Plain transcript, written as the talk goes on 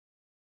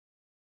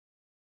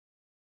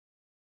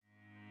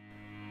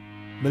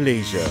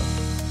Malaysia,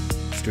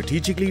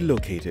 strategically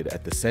located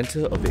at the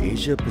center of the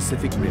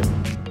Asia-Pacific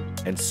Rim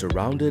and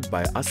surrounded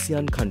by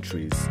ASEAN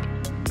countries,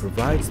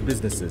 provides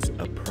businesses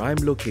a prime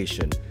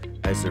location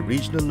as a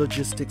regional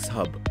logistics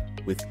hub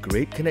with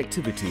great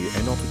connectivity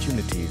and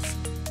opportunities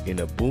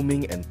in a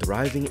booming and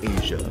thriving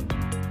Asia.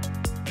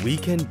 We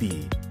can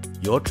be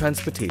your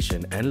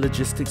transportation and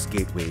logistics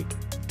gateway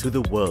to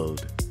the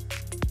world.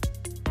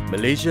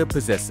 Malaysia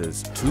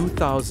possesses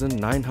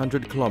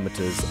 2,900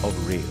 kilometers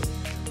of rail,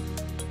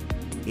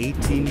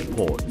 18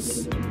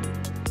 ports,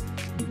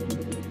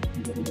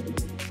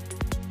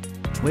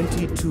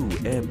 22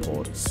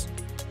 airports,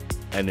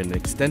 and an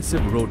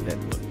extensive road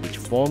network which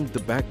formed the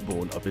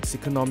backbone of its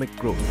economic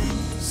growth,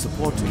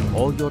 supporting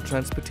all your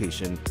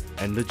transportation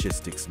and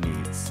logistics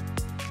needs.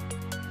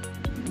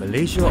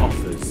 Malaysia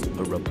offers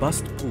a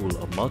robust pool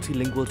of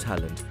multilingual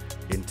talent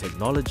in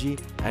technology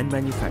and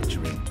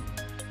manufacturing,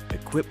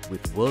 equipped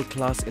with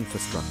world-class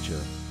infrastructure.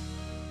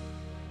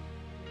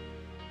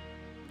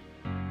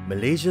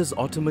 Malaysia's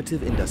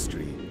automotive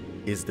industry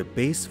is the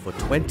base for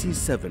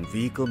 27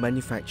 vehicle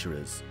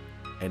manufacturers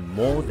and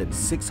more than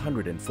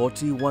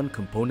 641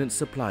 component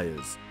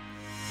suppliers,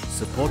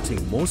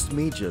 supporting most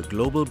major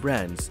global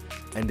brands,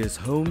 and is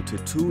home to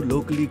 2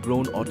 locally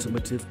grown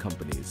automotive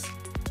companies.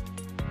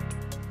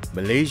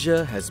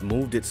 Malaysia has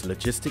moved its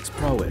logistics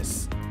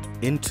prowess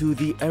into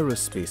the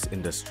aerospace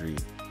industry,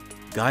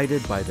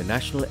 guided by the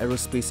National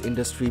Aerospace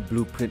Industry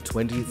Blueprint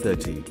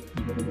 2030,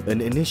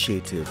 an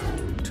initiative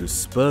to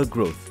spur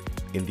growth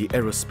in the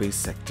aerospace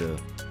sector.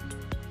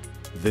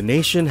 The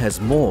nation has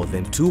more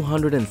than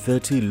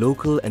 230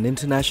 local and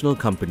international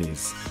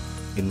companies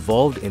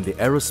involved in the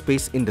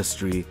aerospace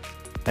industry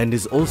and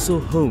is also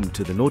home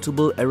to the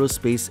notable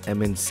aerospace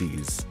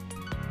MNCs.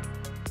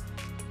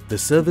 The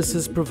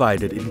services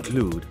provided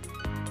include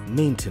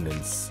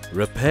maintenance,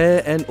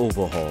 repair and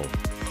overhaul,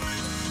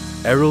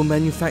 aero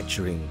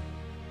manufacturing,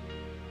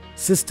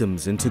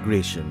 systems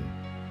integration,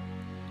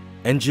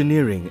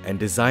 engineering and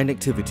design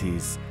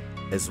activities,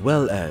 as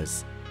well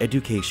as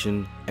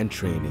education and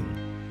training.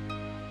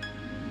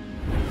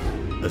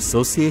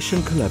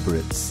 Association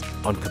collaborates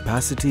on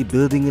capacity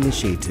building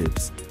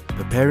initiatives,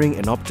 preparing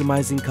and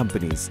optimizing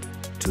companies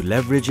to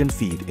leverage and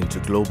feed into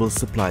global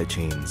supply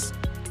chains.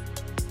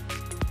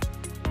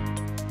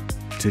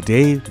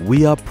 Today,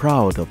 we are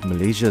proud of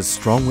Malaysia's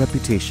strong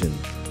reputation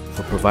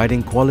for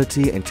providing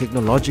quality and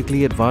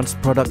technologically advanced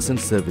products and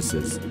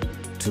services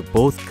to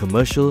both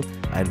commercial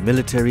and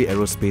military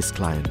aerospace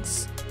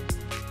clients.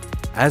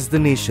 As the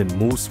nation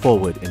moves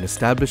forward in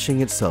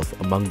establishing itself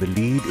among the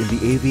lead in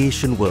the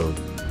aviation world,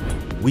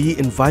 we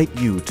invite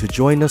you to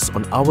join us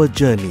on our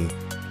journey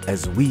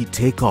as we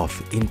take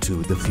off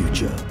into the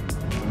future.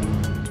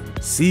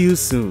 See you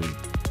soon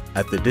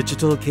at the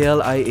Digital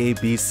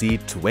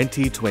KLIABC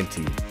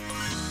 2020.